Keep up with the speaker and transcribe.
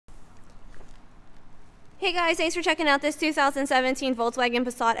Hey guys, thanks for checking out this 2017 Volkswagen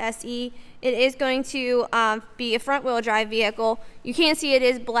Passat SE. It is going to be a front wheel drive vehicle. You can see it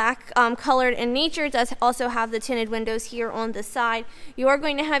is black colored in nature. It does also have the tinted windows here on the side. You are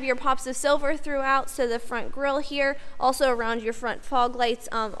going to have your pops of silver throughout, so the front grille here, also around your front fog lights,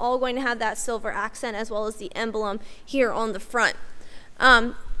 all going to have that silver accent as well as the emblem here on the front.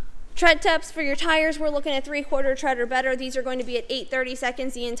 Tread temps for your tires, we're looking at 3/4 tread or better. These are going to be at 8/30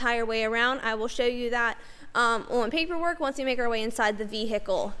 seconds the entire way around. I will show you that on paperwork once we make our way inside the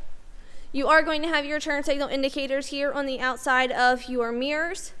vehicle. You are going to have your turn signal indicators here on the outside of your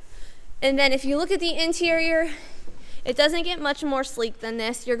mirrors. And then if you look at the interior, it doesn't get much more sleek than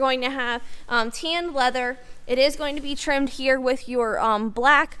this. You're going to have tan leather. It is going to be trimmed here with your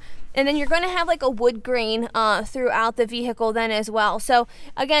black. And then you're going to have like a wood grain throughout the vehicle then as well. So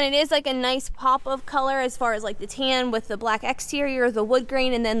again, it is like a nice pop of color as far as like the tan with the black exterior, the wood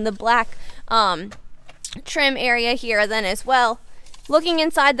grain, and then the black trim area here then as well. Looking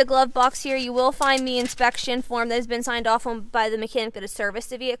inside the glove box here, you will find the inspection form that has been signed off on by the mechanic that has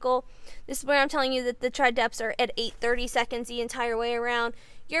serviced the vehicle. This is where I'm telling you that the tread depths are at 8/30 seconds the entire way around.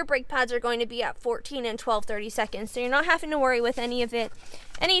 Your brake pads are going to be at 14 and 12/30 seconds, so you're not having to worry with any of it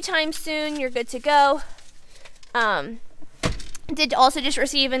anytime soon. You're good to go. Did also just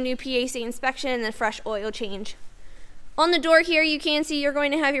receive a new PAC inspection and a fresh oil change. On the door here, you can see you're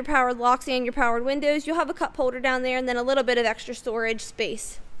going to have your powered locks and your powered windows. You'll have a cup holder down there and then a little bit of extra storage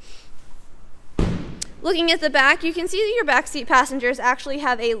space. Looking at the back, you can see that your backseat passengers actually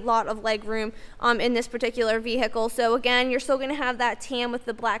have a lot of leg room in this particular vehicle. So again, you're still going to have that tan with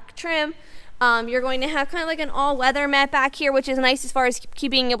the black trim. You're going to have kind of like an all-weather mat back here, which is nice as far as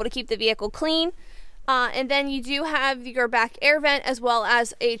being able to keep the vehicle clean. And then you do have your back air vent as well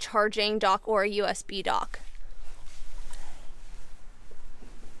as a charging dock or a USB dock.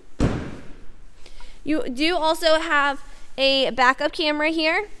 You do also have a backup camera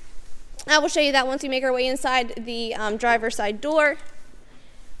here. I will show you that once we make our way inside the driver's side door.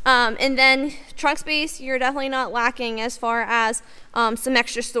 And then trunk space, you're definitely not lacking as far as some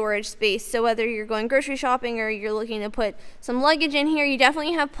extra storage space. So whether you're going grocery shopping or you're looking to put some luggage in here, you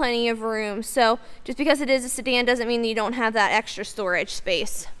definitely have plenty of room. So just because it is a sedan doesn't mean that you don't have that extra storage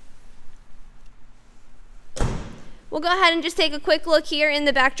space. We'll go ahead and just take a quick look here in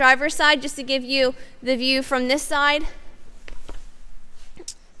the back driver's side just to give you the view from this side.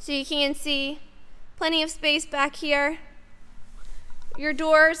 So you can see plenty of space back here. Your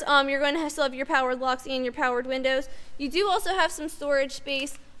doors, you're going to still have your powered locks and your powered windows. You do also have some storage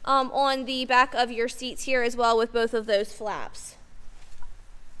space on the back of your seats here as well with both of those flaps.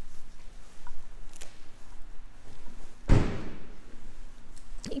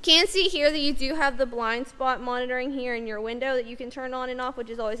 You can see here that you do have the blind spot monitoring here in your window that you can turn on and off, which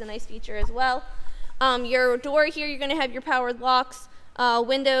is always a nice feature as well. Your door here, you're going to have your powered locks,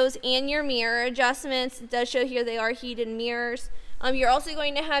 windows, and your mirror adjustments. It does show here they are heated mirrors. You're also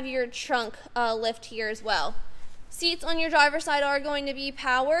going to have your trunk lift here as well. Seats on your driver's side are going to be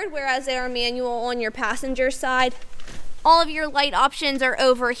powered, whereas they are manual on your passenger side. All of your light options are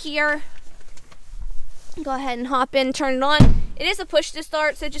over here. Go ahead and hop in, turn it on. It is a push to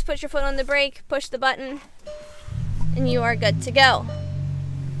start, so just put your foot on the brake, push the button, and you are good to go.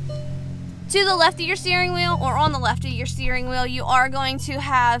 To the left of your steering wheel, or on the left of your steering wheel, you are going to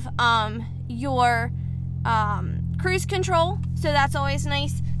have your cruise control, so that's always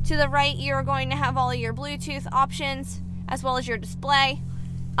nice. To the right, you're going to have all of your Bluetooth options, as well as your display.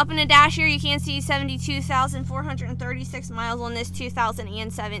 Up in the dash here, you can see 72,436 miles on this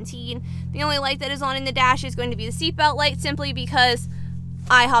 2017. The only light that is on in the dash is going to be the seatbelt light, simply because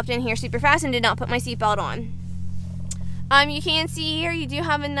I hopped in here super fast and did not put my seatbelt on. You can see here you do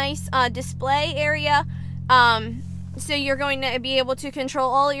have a nice display area. So you're going to be able to control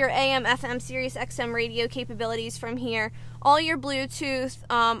all your AM, FM, Sirius XM radio capabilities from here. All your Bluetooth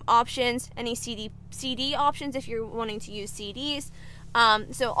options, any CD options if you're wanting to use CDs.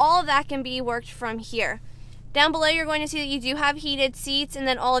 So all of that can be worked from here. Down below, you're going to see that you do have heated seats and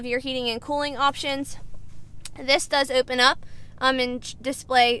then all of your heating and cooling options. This does open up and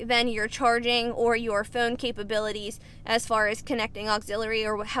display then your charging or your phone capabilities as far as connecting auxiliary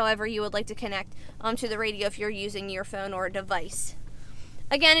or however you would like to connect to the radio if you're using your phone or device.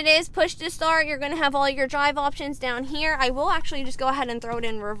 Again, it is push to start. You're going to have all your drive options down here. I will actually just go ahead and throw it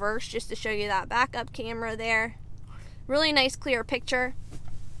in reverse just to show you that backup camera there. Really nice clear picture.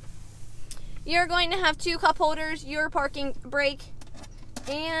 You're going to have two cup holders, your parking brake,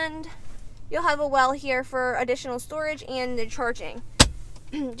 and you'll have a well here for additional storage and the charging.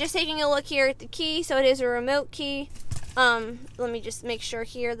 Just taking a look here at the key, so it is a remote key. Let me just make sure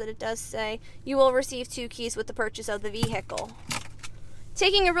here that it does say you will receive 2 keys with the purchase of the vehicle.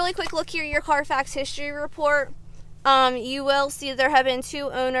 Taking a really quick look here at your Carfax history report, you will see there have been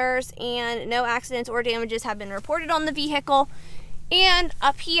 2 owners and no accidents or damages have been reported on the vehicle. And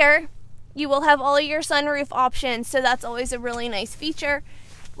up here, you will have all of your sunroof options, so that's always a really nice feature.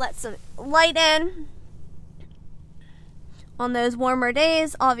 Let some light in on those warmer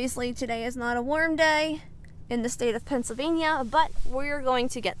days. Obviously, today is not a warm day in the state of Pennsylvania, but we're going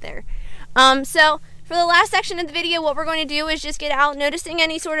to get there. So for the last section of the video, what we're going to do is just get out noticing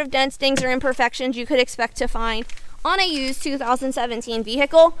any sort of dents, dings, or imperfections you could expect to find on a used 2017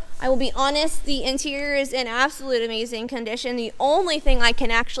 vehicle. I will be honest, the interior is in absolute amazing condition. The only thing I can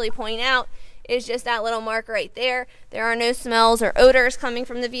actually point out is just that little mark right there. There are no smells or odors coming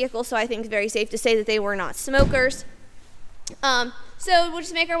from the vehicle, so I think it's very safe to say that they were not smokers. So we'll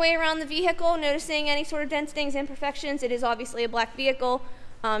just make our way around the vehicle, noticing any sort of dents, dings, imperfections. It is obviously a black vehicle.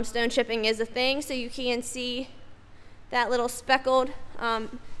 Stone chipping is a thing, so you can see that little speckled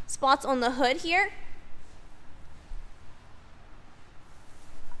spots on the hood here.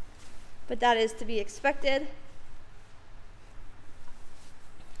 But that is to be expected.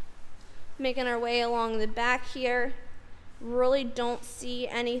 Making our way along the back here. Really don't see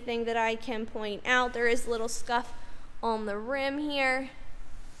anything that I can point out. There is a little scuff on the rim here.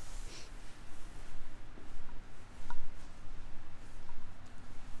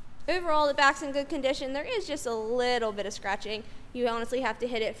 Overall, the back's in good condition. There is just a little bit of scratching. You honestly have to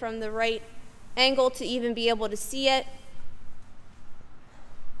hit it from the right angle to even be able to see it.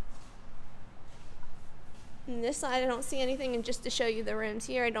 On this side, I don't see anything, and just to show you the rims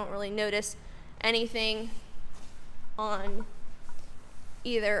here, I don't really notice anything on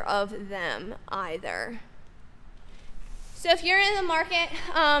either of them either. So if you're in the market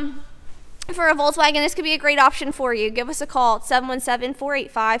for a Volkswagen, this could be a great option for you. Give us a call at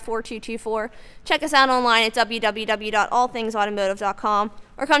 717-485-4224. Check us out online at www.allthingsautomotive.com,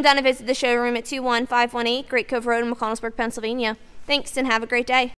 or come down and visit the showroom at 21518 Great Cove Road in McConnellsburg, Pennsylvania. Thanks, and have a great day.